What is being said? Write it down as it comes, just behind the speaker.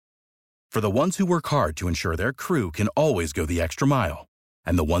For the ones who work hard to ensure their crew can always go the extra mile,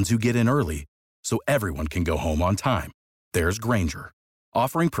 and the ones who get in early so everyone can go home on time, there's Grainger,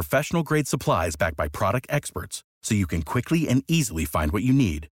 offering professional-grade supplies backed by product experts so you can quickly and easily find what you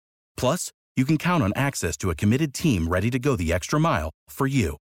need. Plus, you can count on access to a committed team ready to go the extra mile for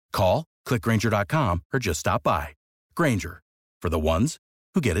you. Call, click Grainger.com, or just stop by. Grainger, for the ones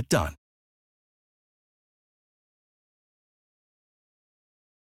who get it done.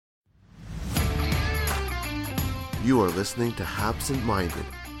 You are listening to Habsent Minded,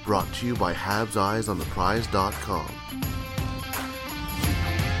 brought to you by HabsEyesOnThePrize.com.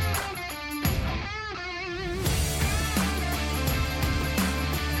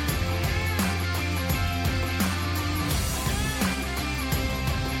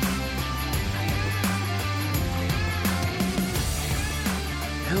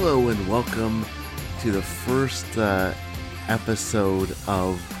 Hello and welcome to the first episode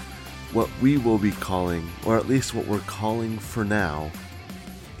of what we will be calling, or at least what we're calling for now,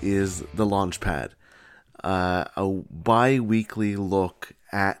 is the Launchpad. A bi-weekly look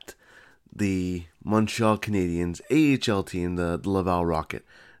at the Montreal Canadiens AHL team, the Laval Rocket.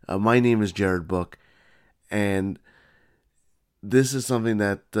 My name is Jared Book, and this is something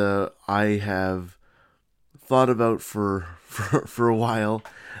that I have thought about for a while,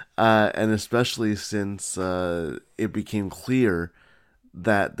 and especially since it became clear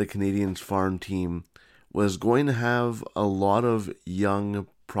that the Canadiens farm team was going to have a lot of young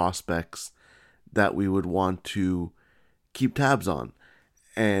prospects that we would want to keep tabs on.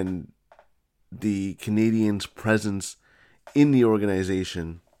 And the Canadiens' presence in the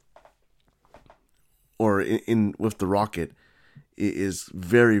organization, or in with the Rocket, is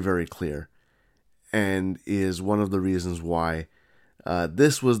very, very clear, and is one of the reasons why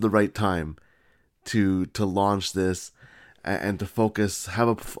this was the right time to launch this and to have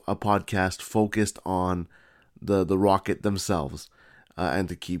a podcast focused on the Rocket themselves, and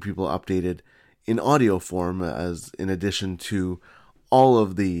to keep people updated in audio form, as in addition to all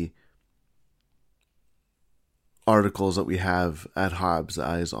of the articles that we have at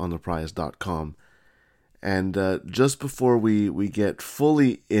HabsEyesOnThePrize.com. And just before we get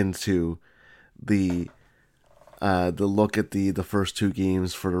fully into the look at the first two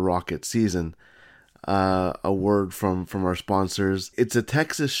games for the Rocket season, a word from our sponsors. It's a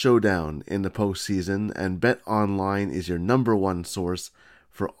Texas showdown in the postseason, and BetOnline is your number one source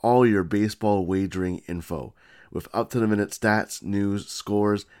for all your baseball wagering info, with up-to-the-minute stats, news,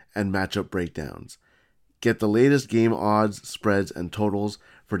 scores, and matchup breakdowns. Get the latest game odds, spreads, and totals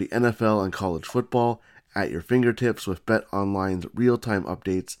for the NFL and college football at your fingertips with BetOnline's real-time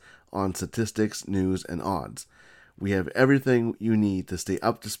updates on statistics, news, and odds. We have everything you need to stay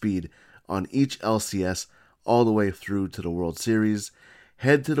up to speed on each LCS all the way through to the World Series.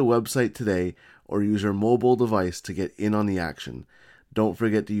 Head to the website today or use your mobile device to get in on the action. Don't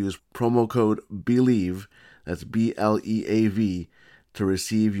forget to use promo code BELIEVE, that's BLEAV, to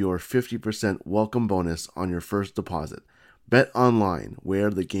receive your 50% welcome bonus on your first deposit. Bet online,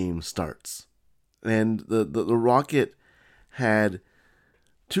 where the game starts. And the Rocket had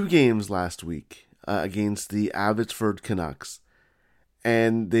two games last week against the Abbotsford Canucks,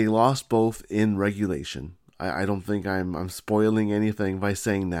 and they lost both in regulation. I don't think I'm spoiling anything by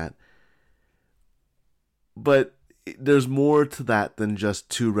saying that. But there's more to that than just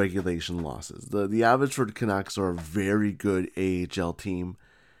two regulation losses. The Abbotsford Canucks are a very good AHL team.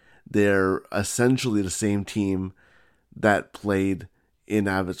 They're essentially the same team that played in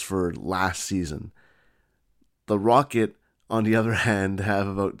Abbotsford last season. The Rocket, on the other hand, have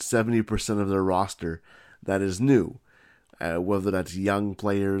about 70% of their roster that is new. Whether that's young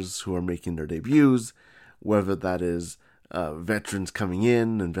players who are making their debuts, whether that is veterans coming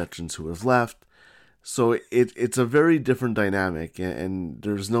in and veterans who have left. So it's a very different dynamic, and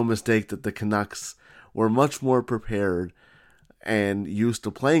there's no mistake that the Canucks were much more prepared and used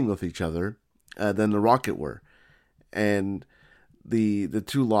to playing with each other than the Rocket were. And the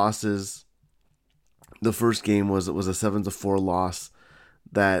two losses, the first game was a 7-4 loss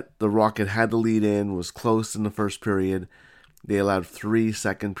that the Rocket had the lead in, was close in the first period. They allowed 3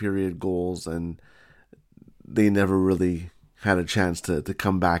 second period goals, and they never really had a chance to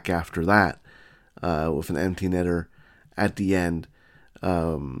come back after that with an empty netter at the end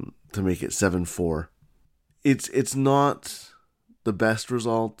to make it 7-4. It's not the best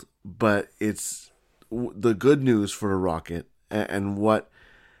result, but it's the good news for the Rocket, and what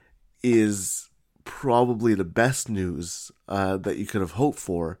is probably the best news that you could have hoped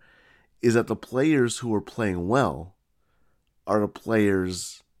for is that the players who were playing well are the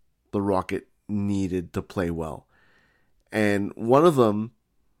players the Rocket needed to play well. And one of them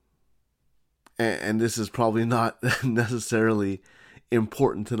and this is probably not necessarily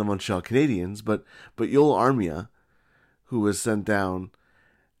important to the Montreal Canadiens, but Yoel Armia, who was sent down,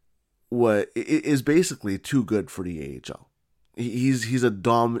 is basically too good for the AHL. He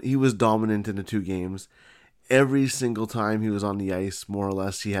was dominant in the 2 games. Every single time he was on the ice, more or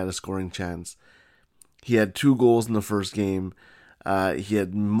less, he had a scoring chance. He had 2 goals in the first game. He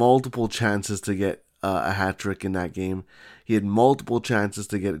had multiple chances to get a hat trick in that game. He had multiple chances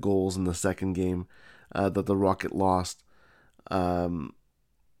to get goals in the second game that the Rocket lost,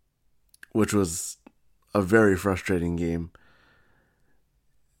 which was a very frustrating game.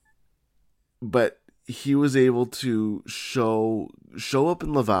 But he was able to show up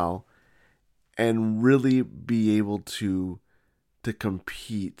in Laval and really be able to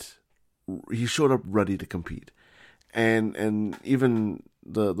compete. He showed up ready to compete. And even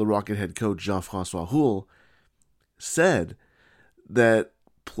the Rocket head coach, Jean-François Houle, said that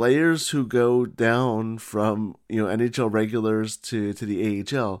players who go down from NHL regulars to the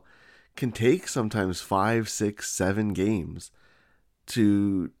AHL can take sometimes 5, 6, 7 games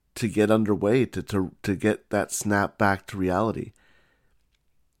to get underway, to get that snap back to reality.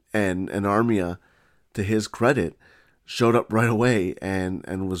 And Armia, to his credit, showed up right away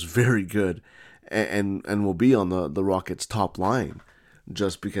and was very good, and will be on the Rockets' top line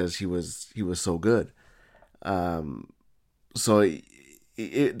just because he was so good. So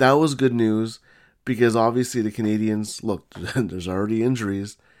that was good news, because obviously the Canadiens, look, there's already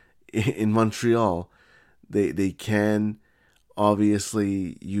injuries in Montreal. They can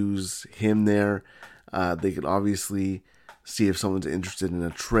obviously use him there. They could obviously see if someone's interested in a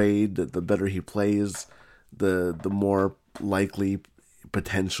trade. The better he plays, the more likely,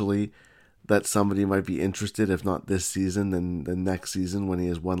 potentially, that somebody might be interested, if not this season, then the next season when he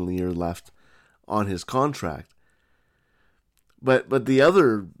has 1 year left on his contract. But the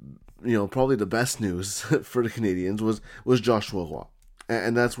other, probably the best news for the Canadiens was Joshua Roy.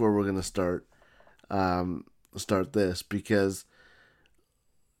 And that's where we're going to start this, because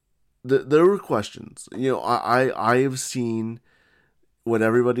there were questions. I have seen what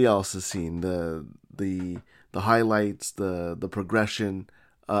everybody else has seen, the highlights, the progression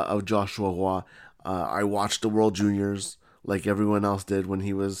of Joshua Roy. I watched the World Juniors like everyone else did when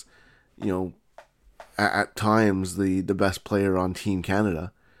he was, at times the best player on Team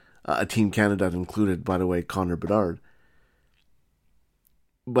Canada. A Team Canada that included, by the way, Connor Bedard.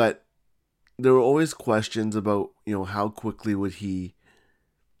 But there were always questions about, how quickly would he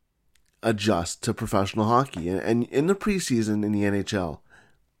adjust to professional hockey. And in the preseason in the NHL,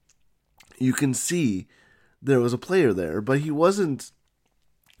 you can see there was a player there, but he wasn't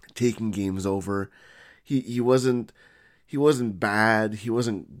taking games over. He wasn't bad. He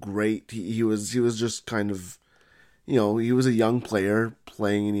wasn't great. He was just kind of, he was a young player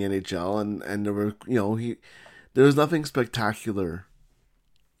playing in the NHL, and there were, there was nothing spectacular.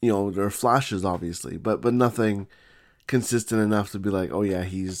 There are flashes, obviously, but nothing consistent enough to be like, oh yeah,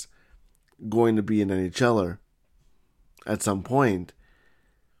 he's going to be an NHLer at some point,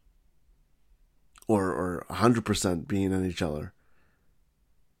 or 100% being an NHLer.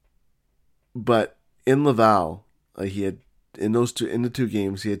 But in Laval, he had in the 2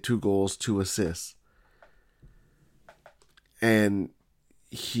 games, he had 2 goals, 2 assists, and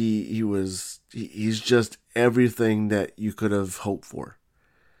he's just everything that you could have hoped for.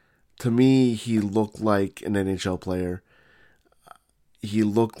 To me, he looked like an NHL player. He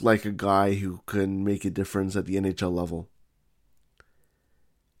looked like a guy who can make a difference at the NHL level.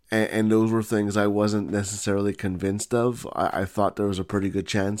 And those were things I wasn't necessarily convinced of. I thought there was a pretty good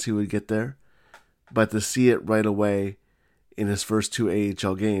chance he would get there. But to see it right away in his first 2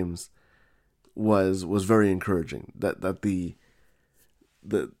 AHL games was very encouraging. That the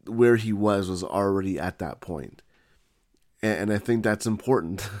where he was already at that point. And I think that's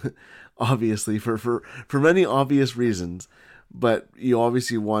important, obviously, for many obvious reasons. But you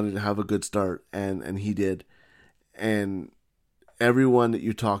obviously wanted to have a good start, and he did. And everyone that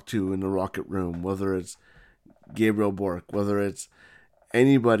you talk to in the Rocket room, whether it's Gabriel Bourque, whether it's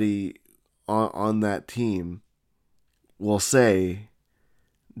anybody on that team, will say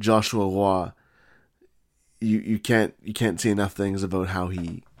Joshua Roy. You can't say enough things about how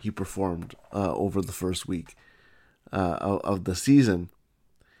he performed over the first week of the season.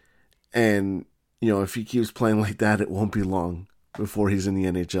 And if he keeps playing like that, it won't be long before he's in the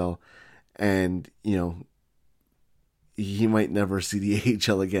NHL, and he might never see the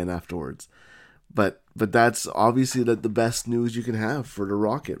AHL again afterwards. But that's obviously the best news you can have for the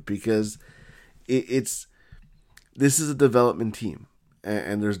Rocket, because this is a development team,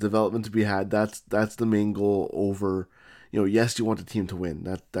 and there's development to be had. That's the main goal over yes, you want the team to win.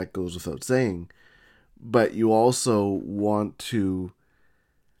 That goes without saying. But you also want to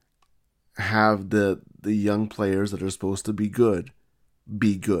have the young players that are supposed to be good,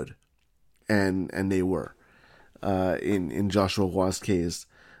 and they were. In Joshua Roy's case,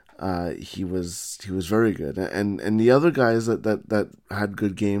 he was very good, and the other guys that had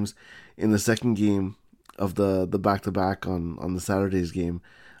good games in the second game of the back to back on the Saturday's game.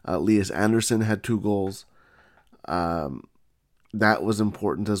 Elias Anderson had 2 goals. That was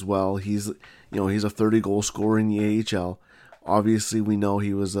important as well. He's a 30-goal scorer in the AHL. Obviously, we know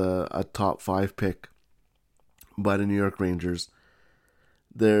he was a top 5 pick by the New York Rangers.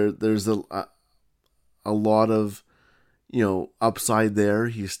 There's a lot of upside there.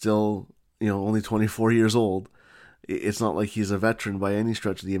 He's still only 24 years old. It's not like he's a veteran by any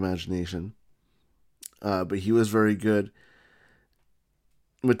stretch of the imagination. But he was very good.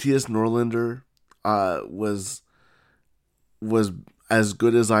 Matthias Norlinder was as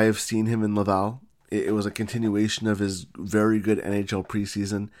good as I have seen him in Laval. It was a continuation of his very good NHL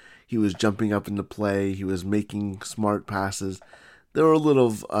preseason. He was jumping up into play. He was making smart passes. There were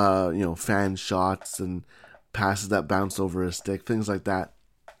little, fan shots and passes that bounced over his stick, things like that.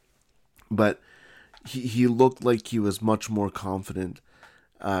 But he looked like he was much more confident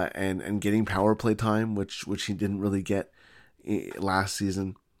and getting power play time, which he didn't really get last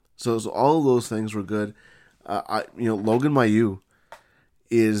season. So all of those things were good. Logan Mailloux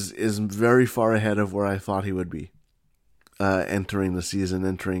is very far ahead of where I thought he would be entering the season,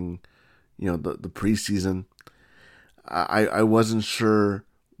 the preseason. I wasn't sure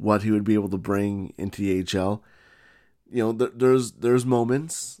what he would be able to bring into the AHL. There's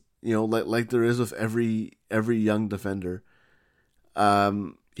moments, like there is with every young defender.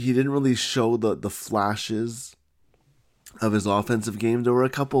 He didn't really show the flashes of his offensive game. There were a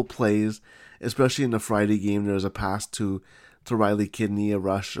couple plays, especially in the Friday game. There was a pass to Riley Kidney, a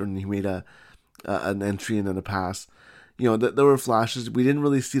rush, and he made an entry and then a pass. There were flashes. We didn't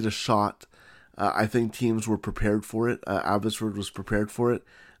really see the shot. I think teams were prepared for it. Abbotsford was prepared for it.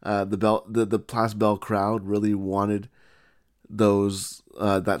 The Place Bell crowd really wanted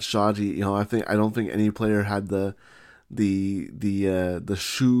that shot. I don't think any player had the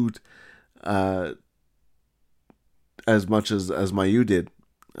shoot as much as Mailloux did,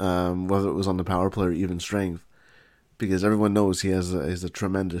 whether it was on the power play or even strength, because everyone knows he has a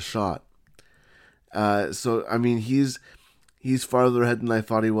tremendous shot. So I mean, he's farther ahead than I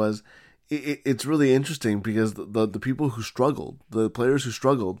thought he was. It's really interesting because the people who struggled, the players who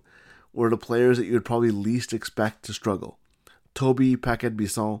struggled, were the players that you would probably least expect to struggle. Toby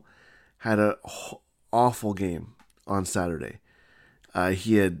Paquette-Bisson had an awful game on Saturday.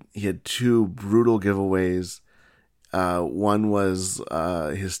 He had 2 brutal giveaways. One was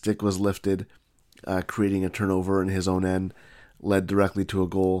his stick was lifted, creating a turnover in his own end, led directly to a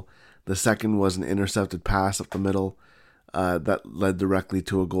goal. The second was an intercepted pass up the middle that led directly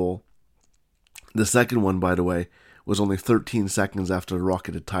to a goal. The second one, by the way, was only 13 seconds after the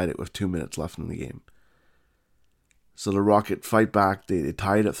Rocket had tied it with 2 minutes left in the game. So the Rocket fight back. They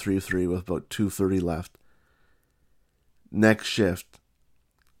tied at 3-3 with about 2:30 left. Next shift,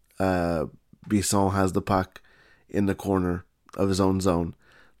 Bisson has the puck in the corner of his own zone,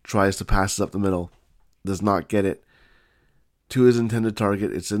 tries to pass it up the middle, does not get it to his intended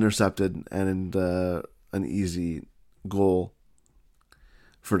target. It's intercepted, and an easy goal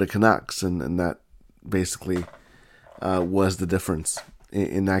for the Canucks, and that basically was the difference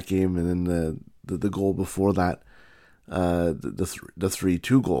in that game. And then the goal before that, the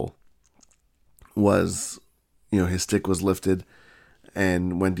 3-2 goal, was his stick was lifted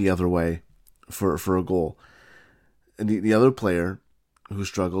and went the other way for a goal. And the other player who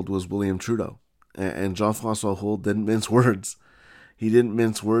struggled was William Trudeau, and Jean-François Houle didn't mince words. He didn't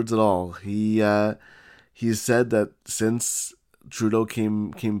mince words at all. He said that since Trudeau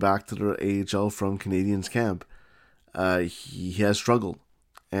came back to the AHL from Canadiens camp, he has struggled,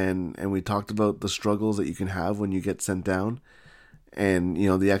 and we talked about the struggles that you can have when you get sent down, and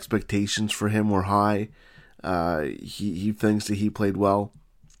the expectations for him were high. He thinks that he played well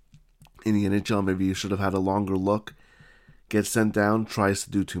in the NHL. Maybe he should have had a longer look. Gets sent down, tries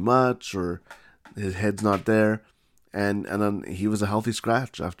to do too much, or his head's not there, and then he was a healthy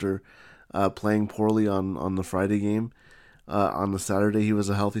scratch after playing poorly on the Friday game. On the Saturday, he was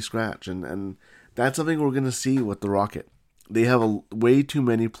a healthy scratch, and that's something we're going to see with the Rocket. They have way too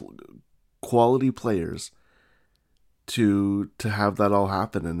many quality players to have that all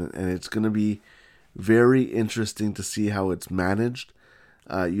happen, and it's going to be very interesting to see how it's managed.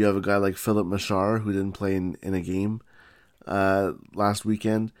 You have a guy like Philip Machar, who didn't play in a game last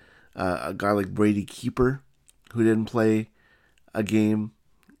weekend. A guy like Brady Keeper, who didn't play a game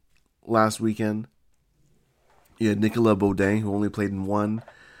last weekend. You had Nicolas Baudin, who only played in one.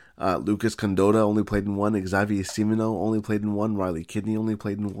 Lucas Condotta only played in one. Xavier Simoneau only played in one. Riley Kidney only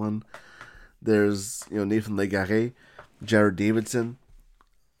played in one. There's Nathan Legaré, Jared Davidson.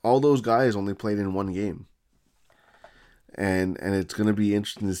 All those guys only played in one game. And it's going to be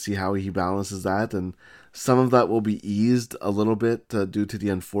interesting to see how he balances that. And some of that will be eased a little bit due to the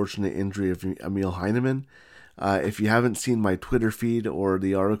unfortunate injury of Emil Heineman. If you haven't seen my Twitter feed or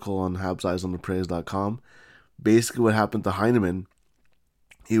the article on habseyesonthepraise.com, basically what happened to Heineman,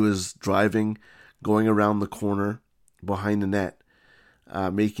 he was driving, going around the corner behind the net,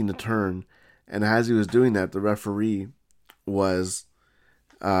 making the turn. And as he was doing that, the referee was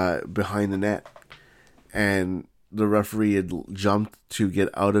behind the net. And the referee had jumped to get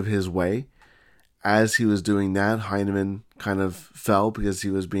out of his way. As he was doing that, Heineman kind of fell because he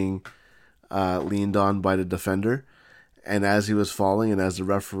was being leaned on by the defender. And as he was falling and as the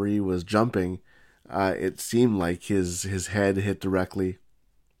referee was jumping, it seemed like his head hit directly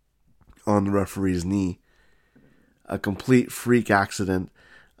on the referee's knee. A complete freak accident.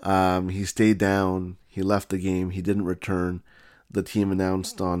 He stayed down. He left the game. He didn't return. The team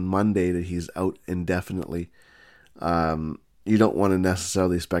announced on Monday that he's out indefinitely. You don't want to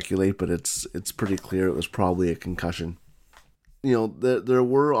necessarily speculate, but it's pretty clear it was probably a concussion. There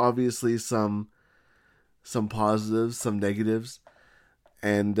were obviously some positives, some negatives,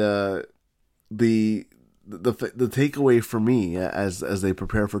 and the takeaway for me as they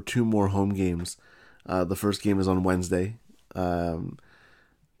prepare for two more home games. The first game is on Wednesday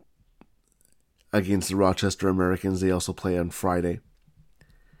against the Rochester Americans. They also play on Friday,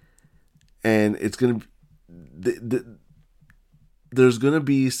 and it's going to there's going to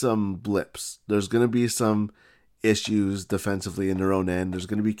be some blips. There's going to be some issues defensively in their own end. There's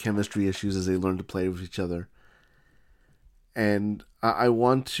going to be chemistry issues as they learn to play with each other. And I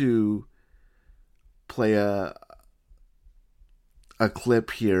want to play a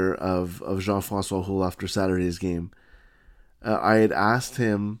clip here of Jean-François Houle after Saturday's game. I had asked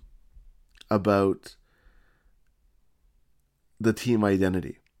him about the team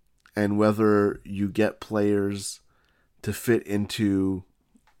identity and whether you get players to fit into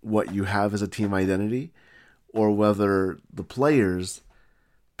what you have as a team identity, or whether the players,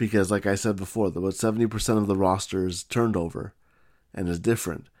 because like I said before, about 70% of the roster is turned over and is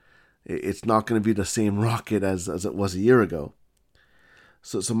different. It's not going to be the same Rocket as it was a year ago.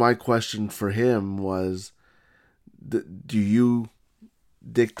 So my question for him was, do you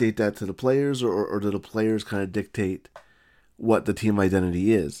dictate that to the players, or do the players kind of dictate what the team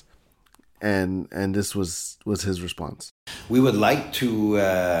identity is? And this was his response. We would like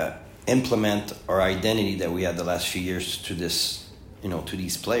to implement our identity that we had the last few years to this, to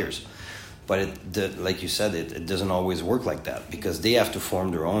these players. But like you said, it doesn't always work like that, because they have to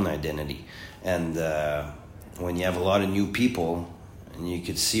form their own identity. And when you have a lot of new people, and you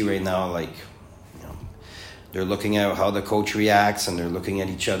could see right now, they're looking at how the coach reacts, and they're looking at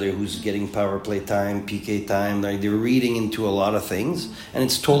each other, who's getting power play time, PK time. They're reading into a lot of things, and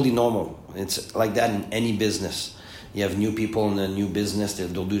it's totally normal. It's like that in any business. You have new people in the new business,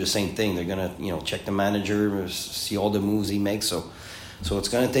 they'll do the same thing. They're going to, check the manager, see all the moves he makes. So it's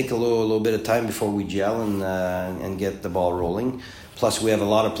going to take a little bit of time before we gel and get the ball rolling. Plus, we have a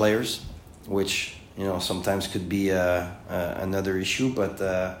lot of players, which, sometimes could be another issue. But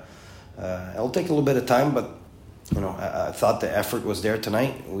it'll take a little bit of time. But, I thought the effort was there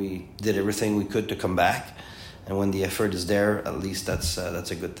tonight. We did everything we could to come back. And when the effort is there, at least that's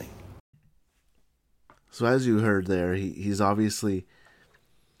a good thing. So as you heard there, he's obviously,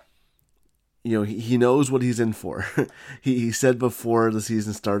 he knows what he's in for. he said before the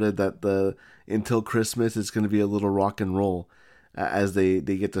season started that until Christmas it's going to be a little rock and roll as they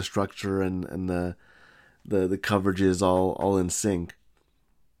get the structure and the coverages all in sync.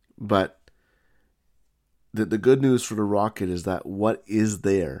 But the good news for the Rocket is that what is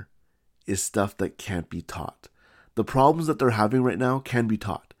there is stuff that can't be taught. The problems that they're having right now can be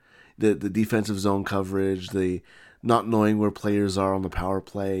taught. The defensive zone coverage, the not knowing where players are on the power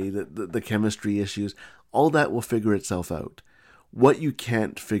play, the chemistry issues, all that will figure itself out. What you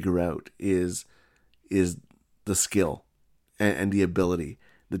can't figure out is the skill and the ability,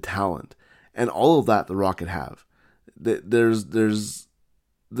 the talent, and all of that the Rocket have. It's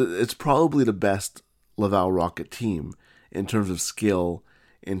probably the best Laval Rocket team in terms of skill,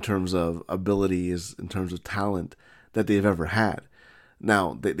 in terms of abilities, in terms of talent that they've ever had.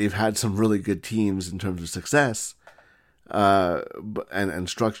 Now, they've had some really good teams in terms of success and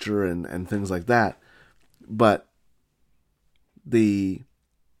structure and things like that. But the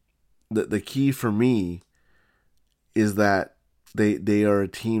key for me is that they are a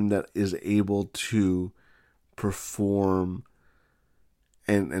team that is able to perform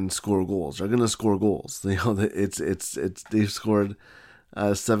and score goals. They're going to score goals. They've scored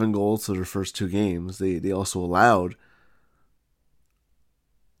 7 goals to their first 2 games. They also allowed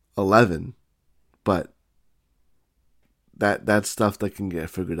 11, but that's stuff that can get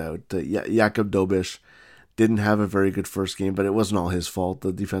figured out. Jakub Dobiš didn't have a very good first game, but it wasn't all his fault.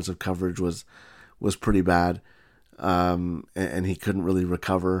 The defensive coverage was pretty bad, and he couldn't really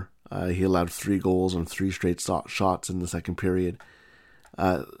recover. He allowed 3 goals on 3 straight shots in the second period.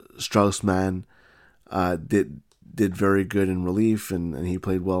 Straussman did very good in relief, and he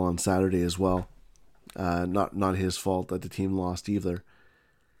played well on Saturday as well. Not his fault that the team lost either.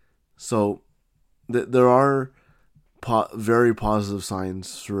 So there are very positive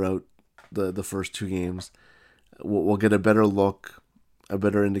signs throughout the first 2 games. We'll get a better look, a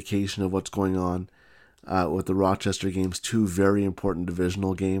better indication of what's going on with the Rochester games. 2 very important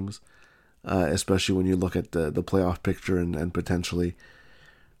divisional games, especially when you look at the playoff picture and potentially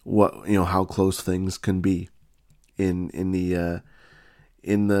how close things can be in the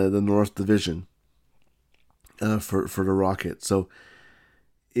North Division for the Rocket. So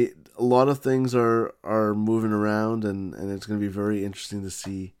a lot of things are moving around, and it's going to be very interesting to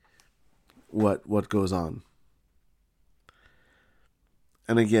see what goes on.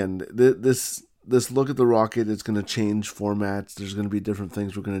 And again, this look at the Rocket is going to change formats. There's going to be different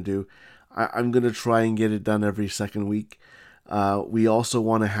things we're going to do. I'm going to try and get it done every second week. We also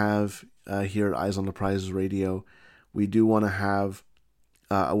want to have here at Eyes on the Prize Radio, we do want to have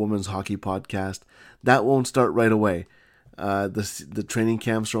a women's hockey podcast. That won't start right away. The training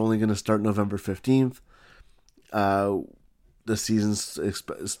camps are only going to start November 15th. The season's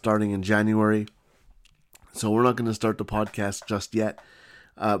starting in January. So we're not going to start the podcast just yet.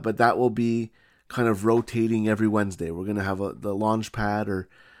 But that will be kind of rotating every Wednesday. We're going to have the launch pad, or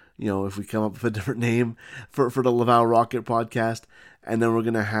if we come up with a different name for the Laval Rocket podcast. And then we're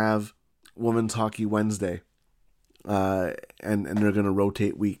going to have Women's Hockey Wednesday. And they're going to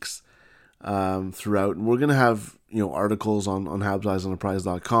rotate weeks throughout. And we're going to have articles on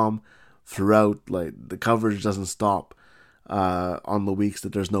HabsEyesOnThePrize.com throughout. Like, the coverage doesn't stop on the weeks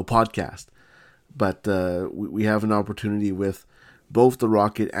that there's no podcast. But we have an opportunity with both the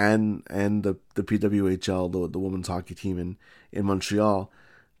Rocket and the PWHL, the women's hockey team in Montreal,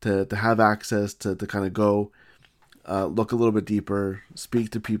 to have access to kind of go look a little bit deeper, speak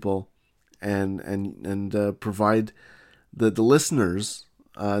to people, and provide the listeners,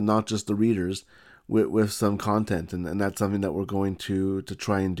 not just the readers, with some content, and that's something that we're going to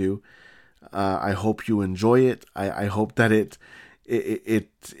try and do. I hope you enjoy it. I hope that it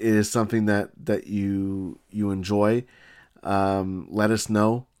is something that you enjoy. Let us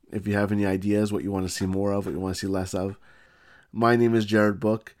know if you have any ideas, what you want to see more of, what you want to see less of. My name is Jared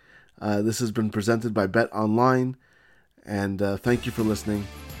Book. This has been presented by Bet Online, and thank you for listening,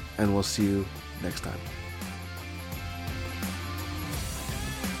 and we'll see you next time.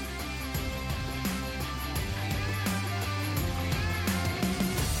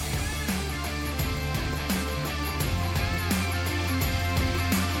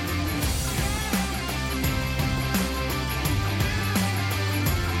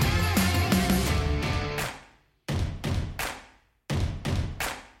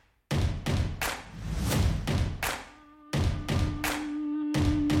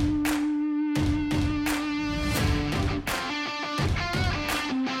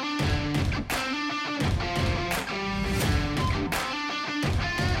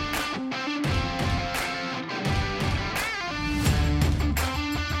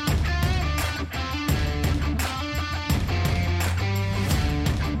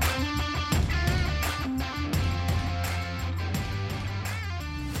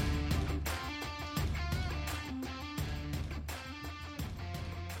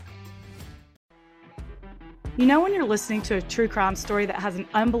 You know when you're listening to a true crime story that has an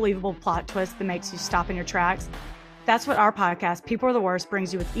unbelievable plot twist that makes you stop in your tracks? That's what our podcast, People Are the Worst,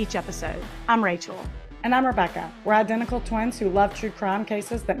 brings you with each episode. I'm Rachel. And I'm Rebecca. We're identical twins who love true crime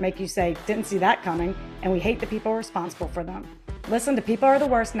cases that make you say, didn't see that coming, and we hate the people responsible for them. Listen to People Are the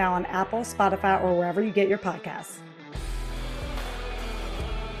Worst now on Apple, Spotify, or wherever you get your podcasts.